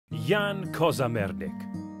Jan Kozamernik.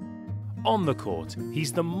 On the court,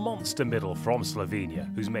 he's the monster middle from Slovenia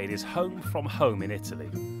who's made his home from home in Italy.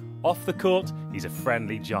 Off the court, he's a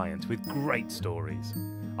friendly giant with great stories.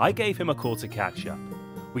 I gave him a call to catch up.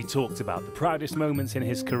 We talked about the proudest moments in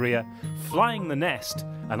his career, flying the nest,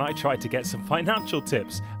 and I tried to get some financial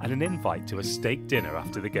tips and an invite to a steak dinner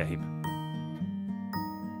after the game.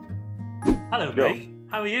 Hello, mate.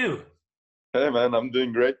 How are you? Hey, man. I'm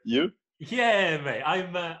doing great. You? Yeah, mate.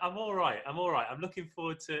 I'm all right. I'm all right. I'm looking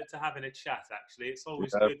forward to having a chat. Actually, it's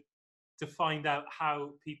always good to find out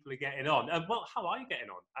how people are getting on. Well, how are you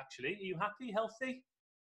getting on? Actually, are you happy, healthy?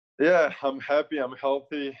 Yeah, I'm happy. I'm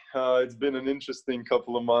healthy. It's been an interesting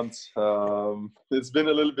couple of months. It's been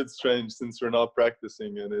a little bit strange since we're not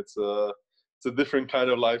practicing, and it's a different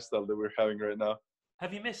kind of lifestyle that we're having right now.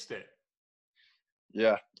 Have you missed it?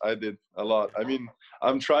 Yeah, I did a lot. I mean,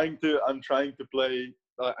 I'm trying to play.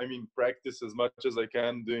 Practice as much as I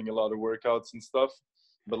can, doing a lot of workouts and stuff.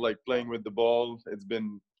 But like playing with the ball,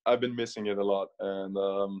 I've been missing it a lot, and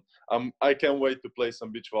I can't wait to play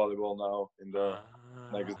some beach volleyball now in the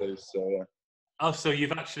next days. So yeah. Oh, so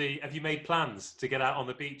have you made plans to get out on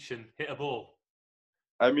the beach and hit a ball?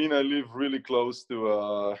 I mean, I live really close to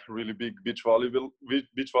a really big beach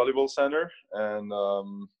volleyball center, and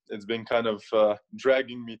it's been kind of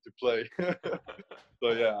dragging me to play.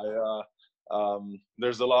 So yeah,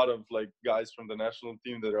 there's a lot of like guys from the national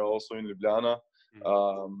team that are also in Ljubljana,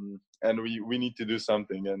 and we need to do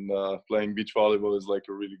something. And playing beach volleyball is like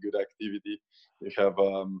a really good activity. You have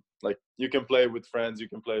you can play with friends, you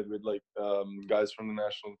can play with like guys from the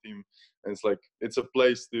national team, and it's a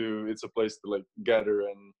place to like gather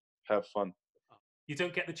and have fun. You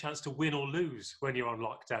don't get the chance to win or lose when you're on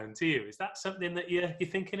lockdown, do you? Is that something that you're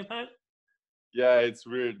thinking about? Yeah, it's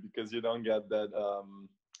weird because you don't get that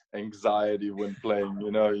anxiety when playing.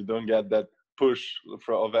 You know, you don't get that push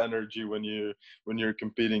of energy when you're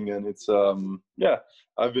competing, and it's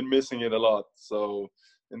I've been missing it a lot. So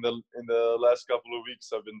in the last couple of weeks,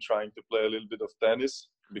 I've been trying to play a little bit of tennis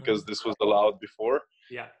because this was allowed before.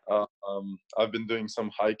 Yeah. I've been doing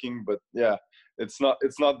some hiking, but yeah, it's not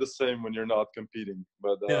the same when you're not competing.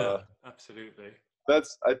 But yeah, absolutely.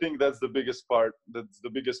 I think that's the biggest part. That's the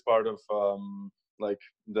biggest part of like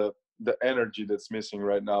the energy that's missing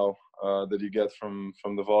right now, that you get from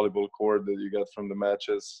the volleyball court, that you get from the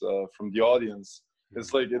matches, from the audience.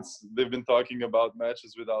 It's like they've been talking about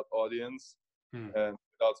matches without audience and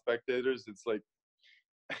without spectators. It's like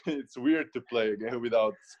it's weird to play again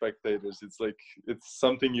without spectators. It's like it's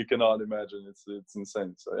something you cannot imagine. It's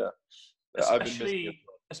insane. So yeah,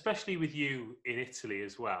 especially with you in Italy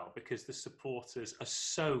as well, because the supporters are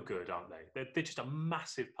so good, aren't they? They're just a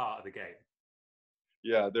massive part of the game.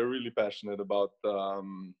 Yeah, they're really passionate about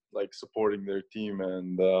like supporting their team,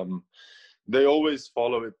 and they always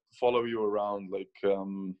follow you around. Like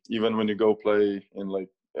even when you go play in like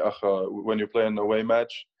when you play an away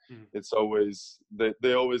match, it's always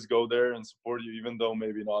they always go there and support you, even though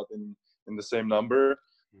maybe not in the same number,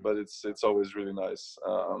 but it's always really nice.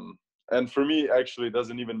 And for me, actually, it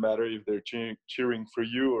doesn't even matter if they're cheering for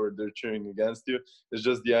you or they're cheering against you. It's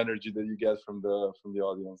just the energy that you get from the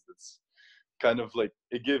audience. That's kind of like,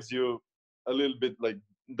 it gives you a little bit like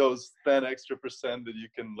those 10% extra that you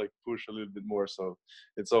can like push a little bit more. So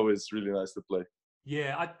it's always really nice to play.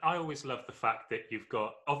 Yeah, I always love the fact that you've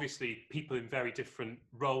got obviously people in very different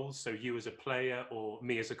roles. So you as a player, or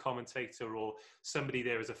me as a commentator, or somebody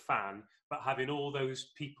there as a fan, but having all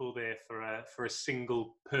those people there for a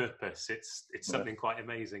single purpose, it's something quite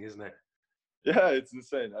amazing, isn't it? Yeah, it's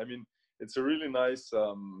insane. I mean, it's a really nice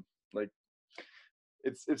like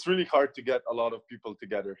it's really hard to get a lot of people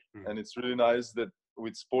together, and it's really nice that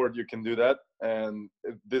with sport you can do that. And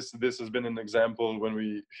this has been an example when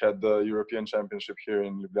we had the European Championship here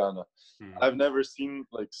in Ljubljana. I've never seen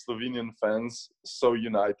like Slovenian fans so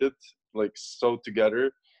united, like so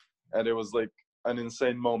together, and it was like an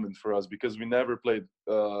insane moment for us because we never played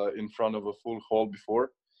in front of a full hall before,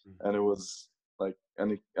 and it was like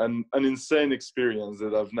an insane experience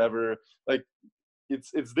that I've never like.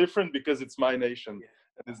 It's different because it's my nation,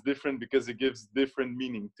 and it's different because it gives different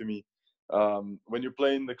meaning to me. When you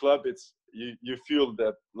play in the club, it's you feel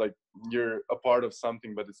that like you're a part of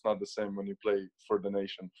something, but it's not the same when you play for the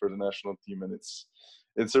nation, for the national team, and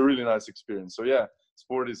it's a really nice experience. So yeah,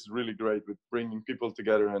 sport is really great with bringing people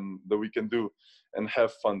together and that we can do and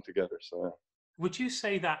have fun together. So yeah. Would you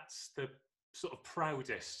say that's the sort of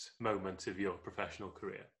proudest moment of your professional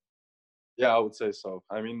career? Yeah, I would say so.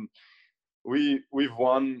 I mean, we've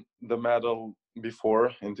won the medal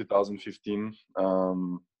before in 2015,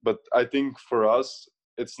 but I think for us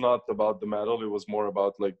it's not about the medal. It was more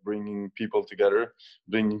about like bringing people together,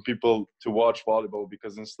 bringing people to watch volleyball,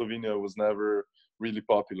 because in Slovenia it was never really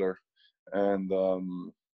popular. And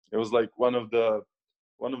it was like probably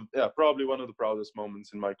one of the proudest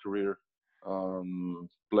moments in my career,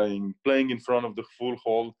 playing in front of the full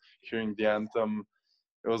hall, hearing the anthem.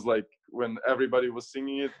 It was like when everybody was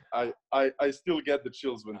singing it, I still get the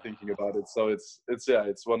chills when thinking about it. So it's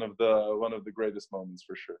one of the greatest moments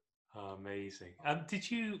for sure. Oh, amazing. Did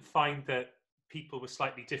you find that people were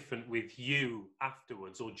slightly different with you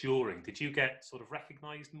afterwards or during? Did you get sort of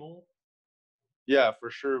recognized more? Yeah, for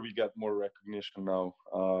sure we get more recognition now,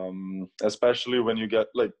 especially when you get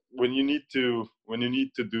like when you need to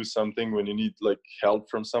do something, when you need like help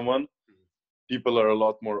from someone. People are a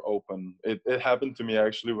lot more open. It happened to me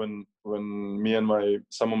actually when me and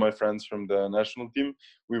some of my friends from the national team,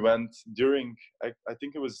 we went during, I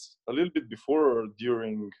think it was a little bit before or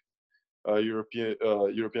during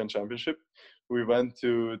European Championship. We went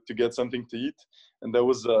to get something to eat, and there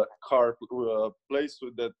was a place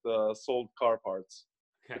that sold car parts,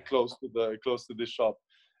 Okay. close to this shop.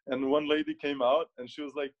 And one lady came out and she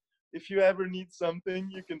was like, if you ever need something,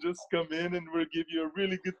 you can just come in and we'll give you a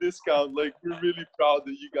really good discount. Like, we're really proud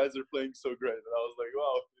that you guys are playing so great. And I was like,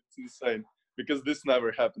 wow, it's insane, because this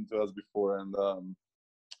never happened to us before. And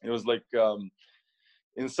it was like,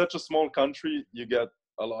 in such a small country, you get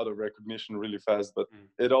a lot of recognition really fast, but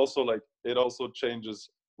it also changes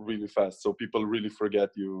really fast. So people really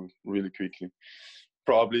forget you really quickly.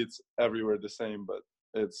 Probably it's everywhere the same, but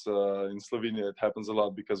it's in Slovenia it happens a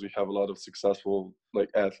lot because we have a lot of successful like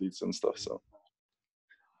athletes and stuff. So,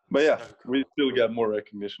 but yeah, so cool. We still get more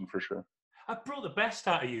recognition for sure. I brought the best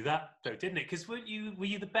out of you that though, didn't it? Because were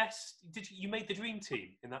you the best? You made the dream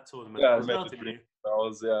team in that tournament? Yeah, I made the dream.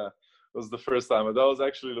 It was the first time. That was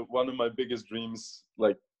actually one of my biggest dreams,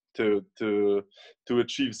 like to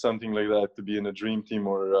achieve something like that, to be in a dream team,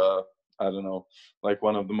 or I don't know, like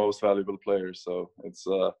one of the most valuable players. So it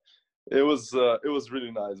was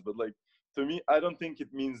really nice. But like, to me, I don't think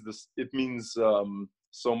it means this. It means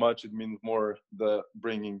so much. It means more the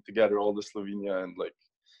bringing together all the Slovenia and like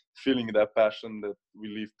feeling that passion that we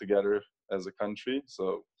live together as a country.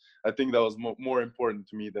 So I think that was more important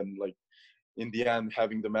to me than like, in the end,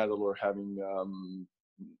 having the medal or having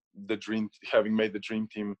having made the dream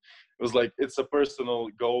team. It was like, it's a personal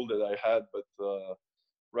goal that I had, but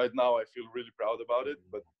right now I feel really proud about it.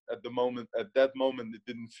 But at that moment, it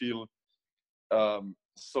didn't feel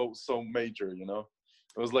so major, you know.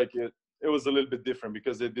 It was like it was a little bit different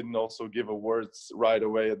because they didn't also give awards right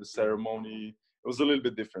away at the ceremony. It was a little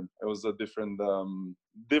bit different. It was a different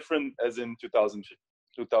as in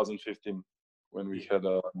 2015 when we had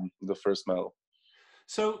the first medal.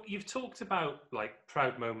 So you've talked about like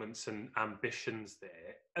proud moments and ambitions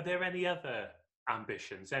there. Are there any other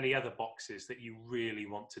ambitions, any other boxes that you really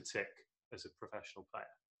want to tick as a professional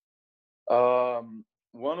player?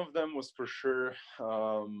 One of them was for sure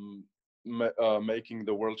making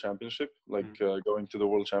the World Championship, like going to the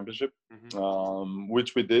World Championship,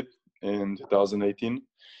 which we did in 2018.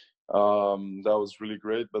 That was really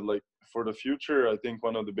great. But like for the future, I think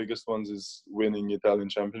one of the biggest ones is winning Italian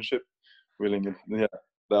Championship. Winning it, yeah,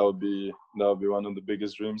 that would be one of the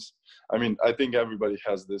biggest dreams. I mean, I think everybody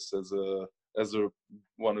has this as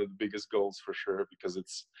one of the biggest goals for sure, because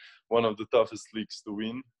it's one of the toughest leagues to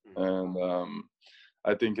win, and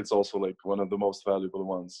I think it's also like one of the most valuable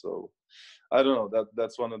ones. So I don't know,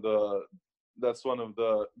 that's one of the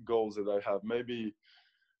goals that I have. Maybe,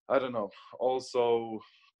 I don't know, also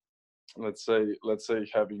let's say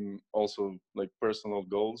having also like personal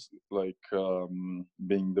goals, like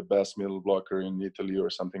being the best middle blocker in Italy or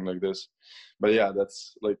something like this. But yeah,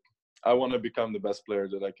 that's like, I want to become the best player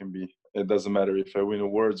that I can be. It doesn't matter if I win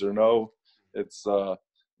awards or no. It's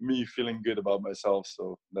me feeling good about myself.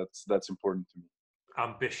 So that's important to me.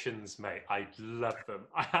 Ambitions, mate. I love them.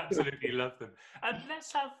 I absolutely love them. And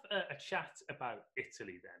let's have a chat about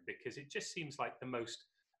Italy then, because it just seems like the most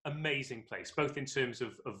amazing place, both in terms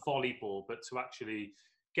of volleyball, but to actually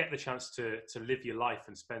get the chance to live your life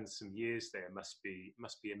and spend some years there must be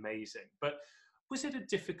amazing. But was it a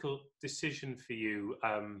difficult decision for you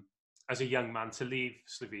as a young man to leave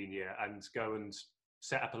Slovenia and go and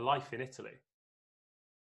set up a life in Italy?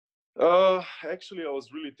 Actually, I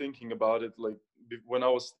was really thinking about it. Like when I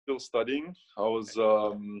was still studying, I was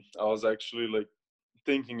actually like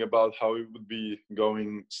thinking about how it would be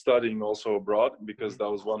studying also abroad, because that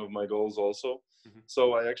was one of my goals also.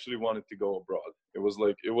 So I actually wanted to go abroad. It was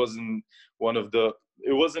like, it wasn't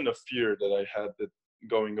a fear that I had that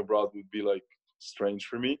going abroad would be like strange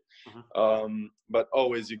for me. But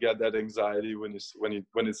always you get that anxiety when it's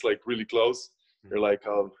like really close. you're like,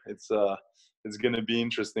 oh, it's gonna be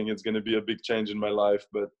interesting. It's gonna be a big change in my life.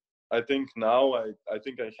 But I think now I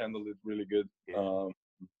think I handled it really good.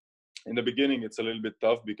 In the beginning, it's a little bit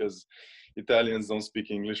tough because Italians don't speak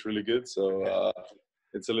English really good, so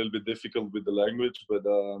it's a little bit difficult with the language. But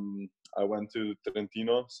I went to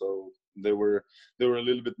Trentino, so they were a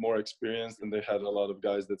little bit more experienced, and they had a lot of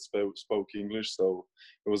guys that spoke English, so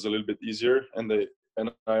it was a little bit easier. And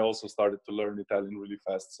I also started to learn Italian really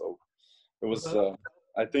fast, so it was.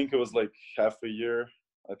 I think it was like half a year.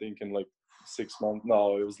 I think in like 6 months.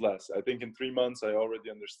 No, it was less. I think in 3 months I already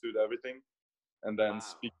understood everything. And then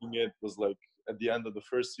speaking it was like at the end of the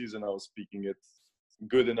first season, I was speaking it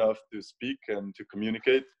good enough to speak and to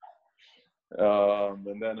communicate.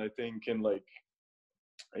 And then I think in like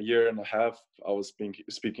a year and a half, I was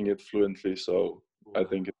speaking it fluently. So I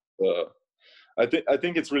think I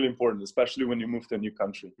think it's really important, especially when you move to a new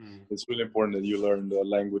country. It's really important that you learn the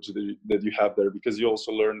language that you have there, because you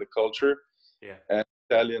also learn the culture. Yeah. And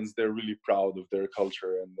Italians, they're really proud of their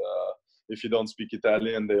culture, and if you don't speak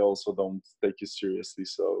Italian, they also don't take you seriously.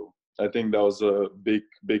 So I think that was a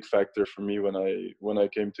big factor for me when I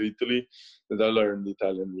came to Italy, that I learned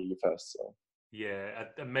Italian really fast. So yeah,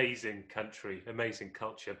 amazing country, amazing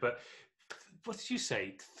culture. But what did you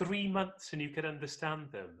say? 3 months and you could understand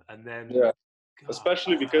them, and then yeah, God,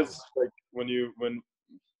 especially because like when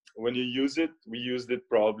you use it, we used it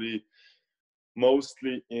probably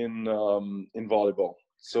mostly in volleyball.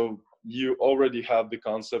 So you already have the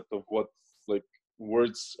concept of what like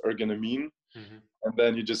words are gonna mean, and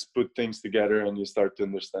then you just put things together and you start to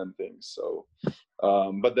understand things. So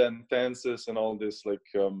but then tenses and all this like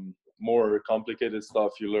more complicated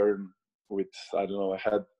stuff you learn with, I don't know,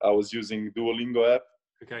 I was using Duolingo app.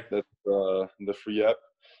 okay. That's the free app,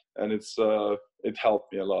 and it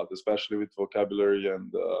helped me a lot, especially with vocabulary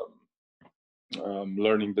and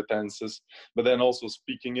learning the tenses. But then also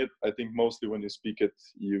speaking it, I think mostly when you speak it,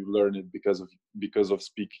 you learn it because of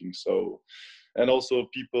speaking. So, and also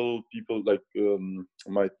people like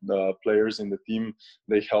my players in the team,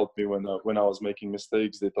 they helped me when I was making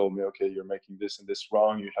mistakes. They told me, okay, you're making this and this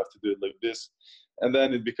wrong, you have to do it like this, and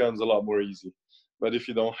then it becomes a lot more easy. But if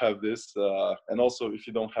you don't have this, and also if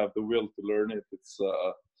you don't have the will to learn it, it's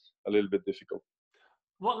a little bit difficult.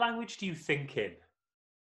 What language do you think in?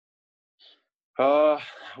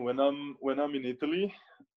 When I'm in Italy,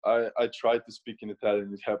 I try to speak in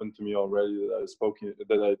Italian. It happened to me already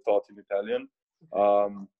that I taught in Italian.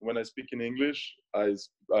 When I speak in English, I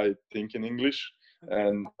think in English,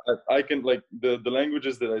 and I can, like, the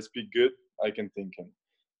languages that I speak good, I can think in.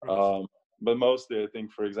 But mostly I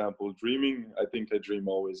think, for example, dreaming, I think I dream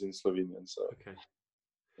always in Slovenian. So okay.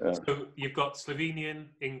 Yeah. So you've got Slovenian,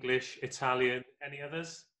 English, Italian, any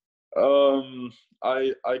others?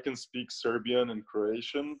 I can speak Serbian and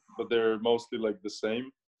Croatian, but they're mostly like the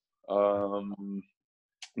same.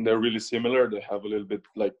 They're really similar. They have a little bit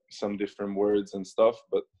like some different words and stuff,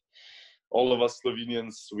 but all of us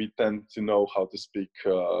Slovenians, we tend to know how to speak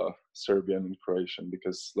Serbian and Croatian,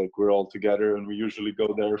 because like we're all together and we usually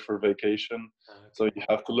go there for vacation. Okay. So you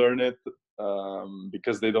have to learn it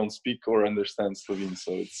because they don't speak or understand Slovene.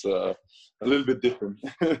 So it's a little bit different.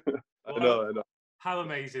 I know. How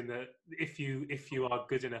amazing that if you are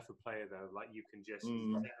good enough a player, though, like you can just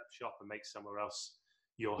set up shop and make somewhere else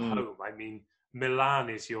your home. I mean, Milan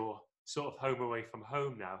is your sort of home away from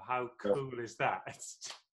home now. How cool is that?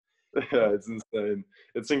 Yeah, it's insane.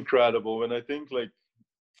 It's incredible. When I think like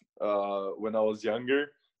when I was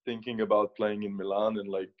younger, thinking about playing in Milan and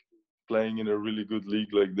like playing in a really good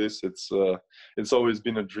league like this, it's always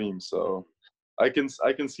been a dream. So I can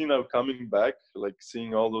see now coming back, like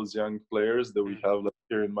seeing all those young players that we have like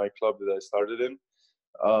here in my club that I started in.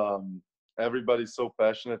 Everybody's so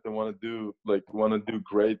passionate and want to do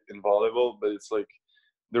great in volleyball, but it's like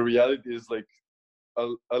the reality is like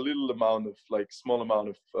a little amount of like small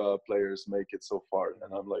amount of players make it so far,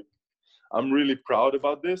 and I'm really proud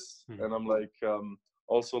about this, and I'm like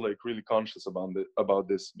also like really conscious about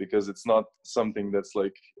this, because it's not something that's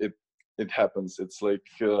like it happens. It's like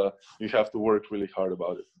you have to work really hard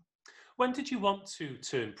about it. When did you want to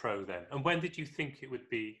turn pro then, and when did you think it would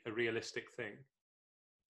be a realistic thing?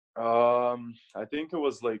 I think it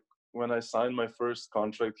was like when I signed my first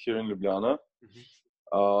contract here in Ljubljana.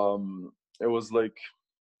 It was like,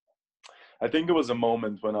 I think it was a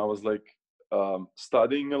moment when I was like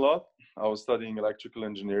studying a lot. I was studying electrical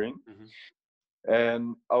engineering,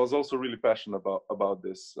 and I was also really passionate about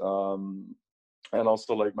this. And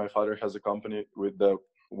also like my father has a company that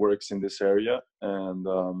works in this area, and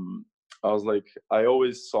I was like, I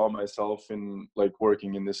always saw myself in like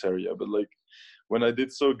working in this area. But like when I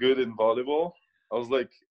did so good in volleyball, I was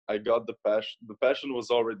like, I got the passion. The passion was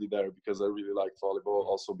already there because I really liked volleyball.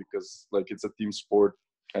 Also because like it's a team sport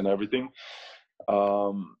and everything.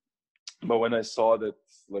 Um, but when I saw that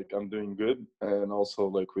like I'm doing good, and also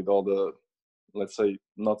like with all the, let's say,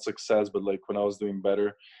 not success, but like when I was doing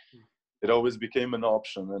better, it always became an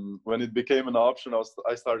option. And when it became an option,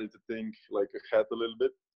 I started to think like ahead a little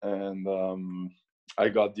bit, and I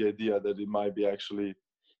got the idea that it might be actually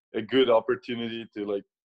a good opportunity to like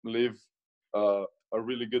live a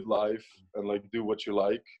really good life and like do what you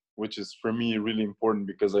like, which is for me really important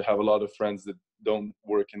because I have a lot of friends that don't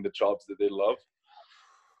work in the jobs that they love.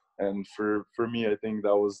 And for me, I think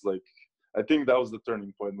that was the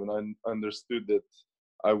turning point when I understood that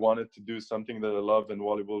I wanted to do something that I love, and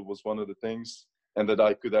volleyball was one of the things, and that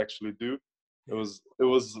I could actually do. It was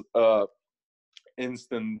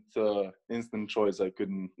instant choice. I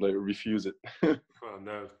couldn't like refuse it. Well,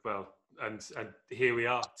 no, well, and here we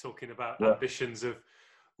are talking about Yeah. ambitions of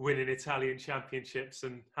winning Italian championships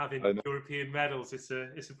and having European medals. It's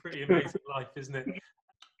a pretty amazing life, isn't it?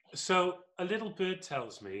 So a little bird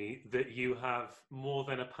tells me that you have more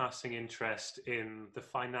than a passing interest in the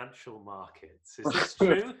financial markets. Is this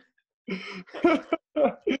true?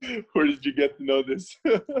 Where did you get to know this?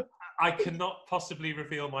 I cannot possibly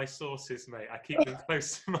reveal my sources, mate. I keep them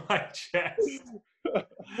close to my chest.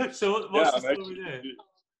 So what's the story there?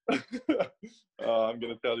 I'm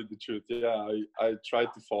gonna tell you the truth. Yeah, I try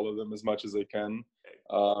to follow them as much as I can.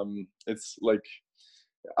 It's like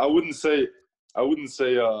I wouldn't say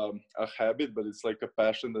a habit, but it's like a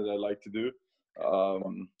passion that I like to do.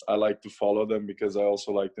 I like to follow them because I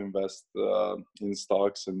also like to invest in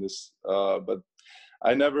stocks and this. But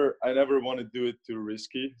I never want to do it too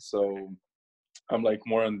risky. So I'm like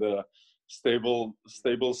more on the stable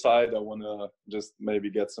side. I want to just maybe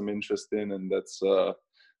get some interest in, and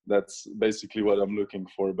that's basically what I'm looking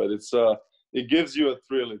for. But it gives you a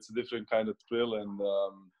thrill. It's a different kind of thrill, and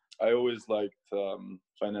I always liked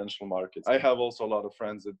financial markets. I have also a lot of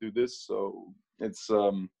friends that do this, so it's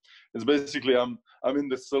basically I'm in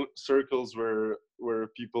the circles where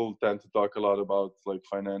people tend to talk a lot about like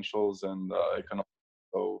financials and economics.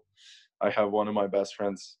 So I have one of my best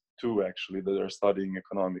friends too, actually, that are studying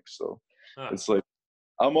economics. So it's like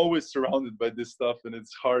I'm always surrounded by this stuff, and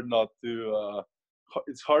it's hard not to.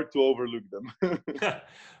 It's hard to overlook them.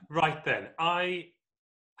 Right then, I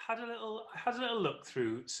had a little look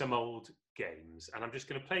through some old games, and I'm just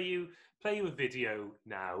going to play you a video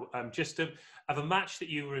now, just of a match that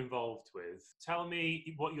you were involved with. Tell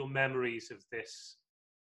me what your memories of this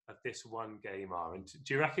one game are, and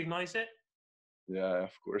do you recognise it? Yeah,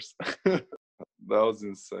 of course. That was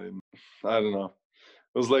insane. I don't know.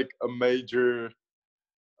 It was like a major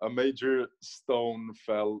stone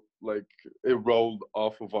fell, like it rolled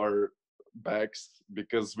off of our backs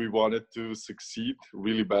because we wanted to succeed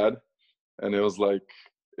really bad, and it was like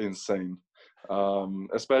insane.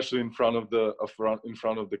 Especially in front of the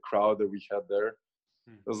crowd that we had there.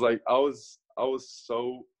 It was like I was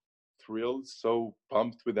so thrilled, so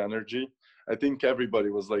pumped with energy. I think everybody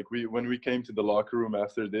was like, when we came to the locker room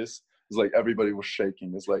after this, it was like everybody was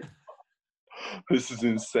shaking. It's like this is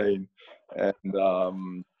insane.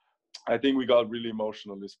 And I think we got really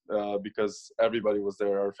emotional because everybody was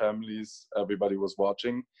there, our families, everybody was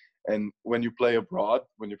watching. And when you play abroad,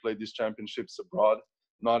 when you play these championships abroad,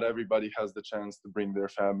 not everybody has the chance to bring their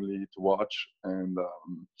family to watch. And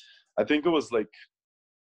I think it was like,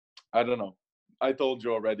 I don't know. I told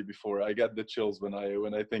you already before, I get the chills when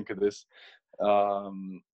I think of this.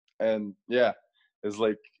 And yeah, it's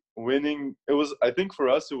like winning. I think for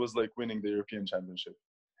us, it was like winning the European Championship.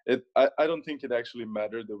 I don't think it actually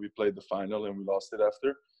mattered that we played the final and we lost it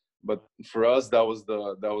after, but for us that was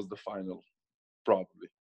the final, probably.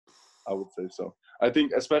 I would say so. I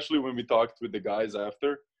think especially when we talked with the guys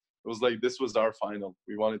after, it was like this was our final.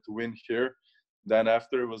 We wanted to win here. Then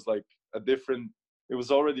after it was like it was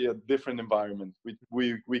already a different environment.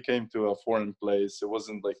 We came to a foreign place. It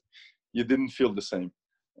wasn't like you didn't feel the same.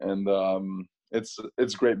 And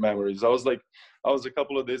it's great memories. I was a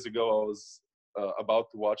couple of days ago, I was about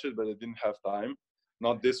to watch it, but I didn't have time.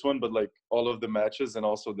 Not this one, but like all of the matches and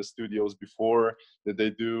also the studios before that they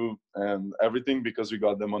do and everything, because we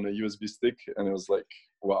got them on a USB stick, and it was like,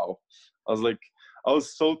 wow. I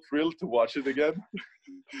was so thrilled to watch it again.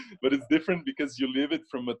 But it's different because you live it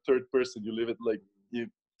from a third person. You live it like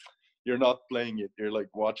you're not playing it, you're like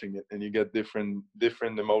watching it, and you get different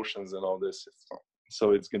emotions and all this.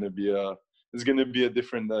 So it's gonna be a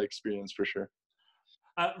different experience for sure.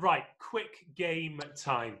 Right, quick game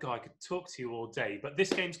time. God, I could talk to you all day, but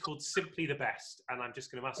this game's called Simply the Best, and I'm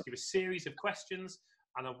just going to ask you a series of questions,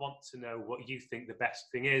 and I want to know what you think the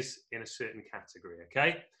best thing is in a certain category,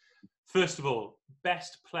 okay? First of all,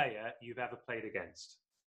 best player you've ever played against?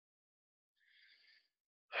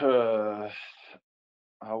 I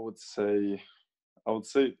would say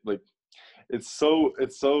like it's so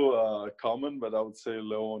common, but I would say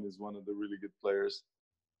Leon is one of the really good players.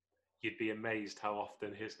 You'd be amazed how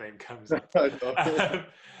often his name comes up. I know.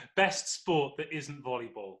 Best sport that isn't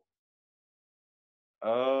volleyball?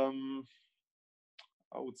 I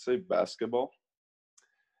would say basketball.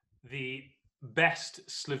 The best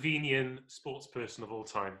Slovenian sports person of all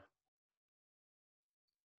time?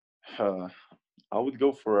 I would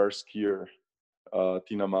go for our skier,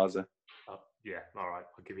 Tina Maze. Oh, yeah, all right,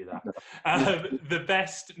 I'll give you that. The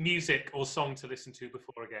best music or song to listen to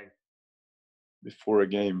before a game? Before a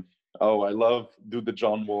game. Oh, I love Do the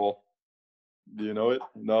John Wall. Do you know it?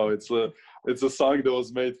 No, it's a song that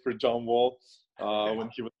was made for John Wall when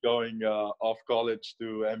he was going off college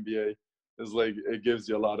to NBA. It's like, it gives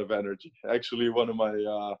you a lot of energy. Actually, one of my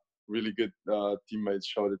really good teammates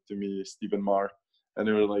showed it to me, Stephen Marr, and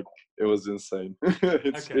they were like, it was insane.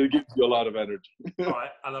 It gives you a lot of energy. All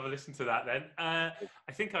right, I'll have a listen to that then. I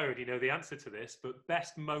think I already know the answer to this, but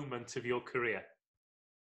best moment of your career?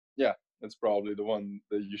 Yeah, it's probably the one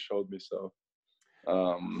that you showed me. So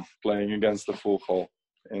playing against the full hall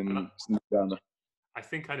in Ghana. I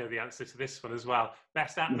think I know the answer to this one as well.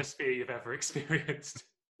 Best atmosphere you've ever experienced?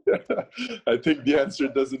 I think the answer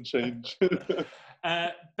doesn't change.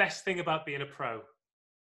 Best thing about being a pro?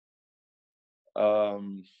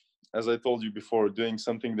 As I told you before, doing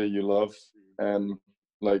something that you love and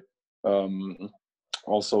like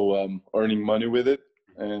also earning money with it,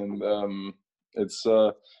 and it's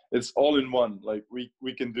all in one. Like we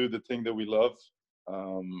can do the thing that we love,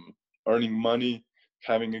 earning money,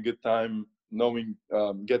 having a good time, knowing,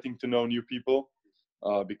 getting to know new people,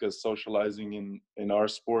 because socializing in our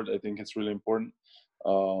sport, I think it's really important,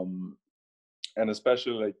 and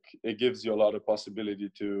especially like it gives you a lot of possibility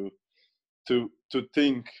to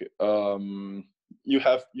think. You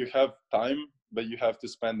have time, but you have to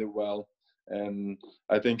spend it well, and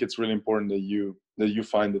I think it's really important that you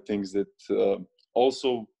find the things that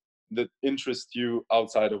also that interest you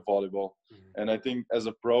outside of volleyball. And I think as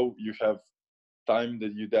a pro, you have time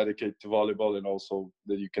that you dedicate to volleyball, and also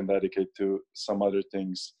that you can dedicate to some other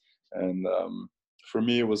things. And for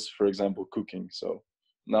me, it was, for example, cooking. So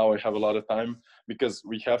now I have a lot of time because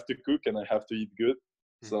we have to cook and I have to eat good.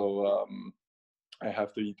 So I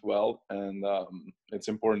have to eat well, and it's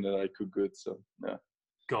important that I cook good. So yeah.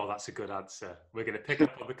 God, that's a good answer. We're going to pick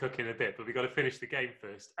up on the cooking a bit, but we've got to finish the game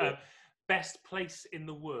first. Best place in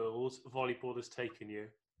the world volleyball has taken you?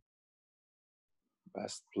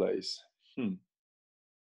 Best place. I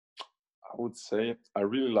would say I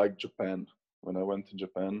really like Japan. When I went to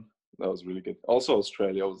Japan, that was really good. Also,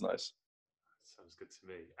 Australia was nice. Sounds good to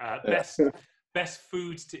me. Best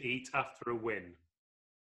food to eat after a win?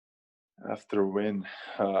 After a win,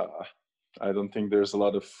 I don't think there's a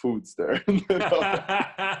lot of foods there.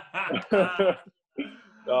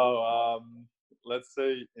 No, let's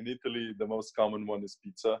say in Italy the most common one is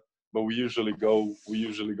pizza, but we usually go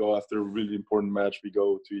after a really important match. We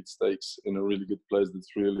go to eat steaks in a really good place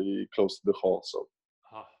that's really close to the hall. So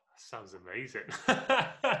sounds amazing.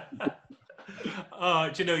 Oh,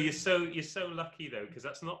 do you know, you're so lucky though, because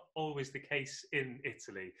that's not always the case in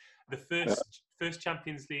Italy. The first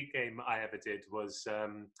Champions League game I ever did was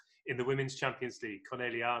in the Women's Champions League,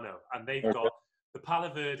 Conegliano, and they've got the Pala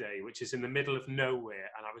Verde, which is in the middle of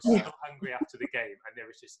nowhere, and I was so hungry after the game, and there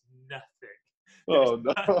was just nothing. No.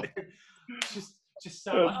 Just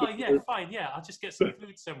so like, oh yeah, fine, yeah, I'll just get some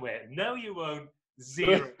food somewhere. No, you won't.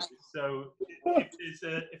 Zero. So if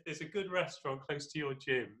there's a good restaurant close to your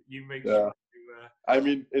gym, you make sure to. I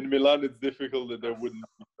mean, in Milan, it's difficult that there wouldn't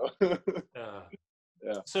be.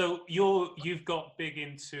 Yeah. So you've got big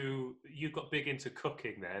into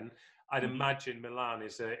cooking then. I'd imagine Milan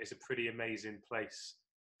is a pretty amazing place,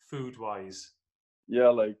 food wise. Yeah,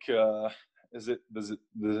 like can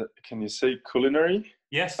you say culinary?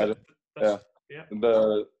 Yes. Yeah.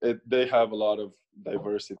 They have a lot of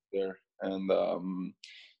diversity there, and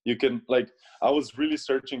you can, like, I was really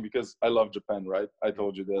searching because I love Japan, right? I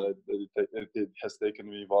told you that it has taken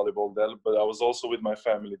me volleyball there, but I was also with my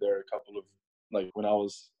family there a couple of, like, when I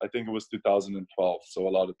think it was 2012, so a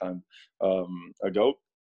lot of time ago,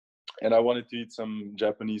 and I wanted to eat some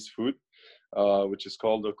Japanese food, which is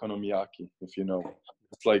called okonomiyaki, if you know.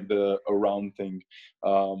 It's like a round thing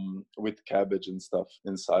with cabbage and stuff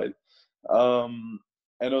inside.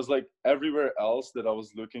 And I was like, everywhere else that I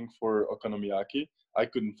was looking for okonomiyaki, I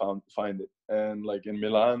couldn't find it. And like in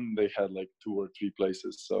Milan, they had like 2 or 3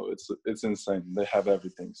 places. So it's insane. They have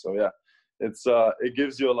everything. So yeah, it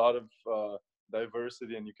gives you a lot of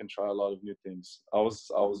diversity, and you can try a lot of new things. I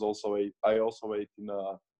also ate in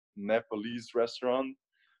a Nepalese restaurant.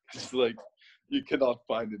 It's like you cannot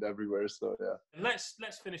find it everywhere. So yeah. And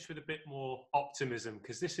let's finish with a bit more optimism,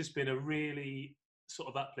 because this has been a really sort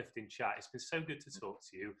of uplifting chat. It's been so good to talk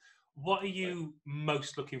to you. What are you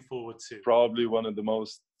most looking forward to? Probably one of the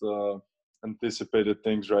most anticipated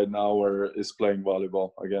things right now is playing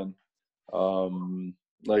volleyball again.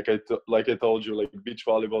 Like I told you, like beach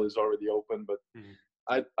volleyball is already open, but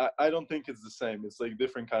I don't think it's the same. It's like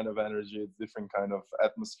different kind of energy. It's different kind of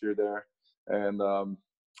atmosphere there. And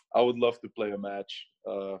I would love to play a match,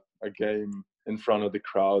 a game in front of the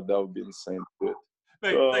crowd. That would be insane to do it.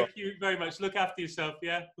 Mate, thank you very much. Look after yourself,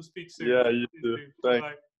 yeah? We'll speak soon. Yeah, you too. Thanks.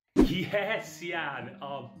 Bye. Yes, Jan,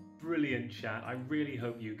 our brilliant chat. I really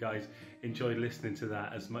hope you guys enjoyed listening to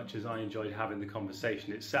that as much as I enjoyed having the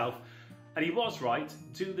conversation itself. And he was right,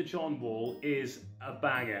 Do the John Wall is a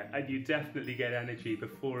banger, and you definitely get energy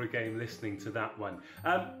before a game listening to that one.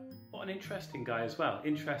 What an interesting guy as well.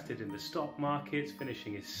 Interested in the stock markets,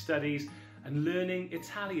 finishing his studies, and learning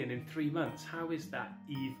Italian in 3 months. How is that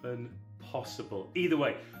even possible? Either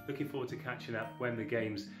way, looking forward to catching up when the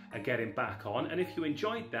games are getting back on. And if you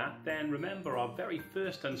enjoyed that, then remember our very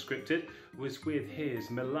first Unscripted was with his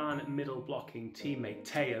Milan middle blocking teammate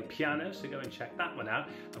Teo Piano, so go and check that one out.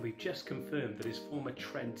 And we've just confirmed that his former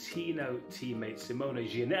Trentino teammate Simone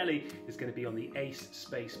Gianelli is going to be on the Ace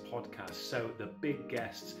Space podcast. So the big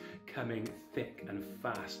guests coming thick and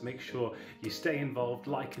fast. Make sure you stay involved,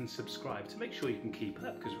 like and subscribe to make sure you can keep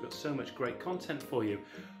up, because we've got so much great content for you.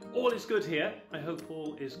 All is good here. I hope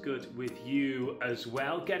all is good with you as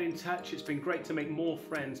well. Get in touch. It's been great to make more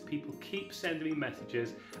friends. People keep sending me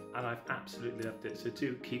messages, and I've absolutely loved it. So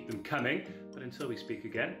do keep them coming. But until we speak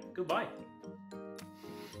again, goodbye.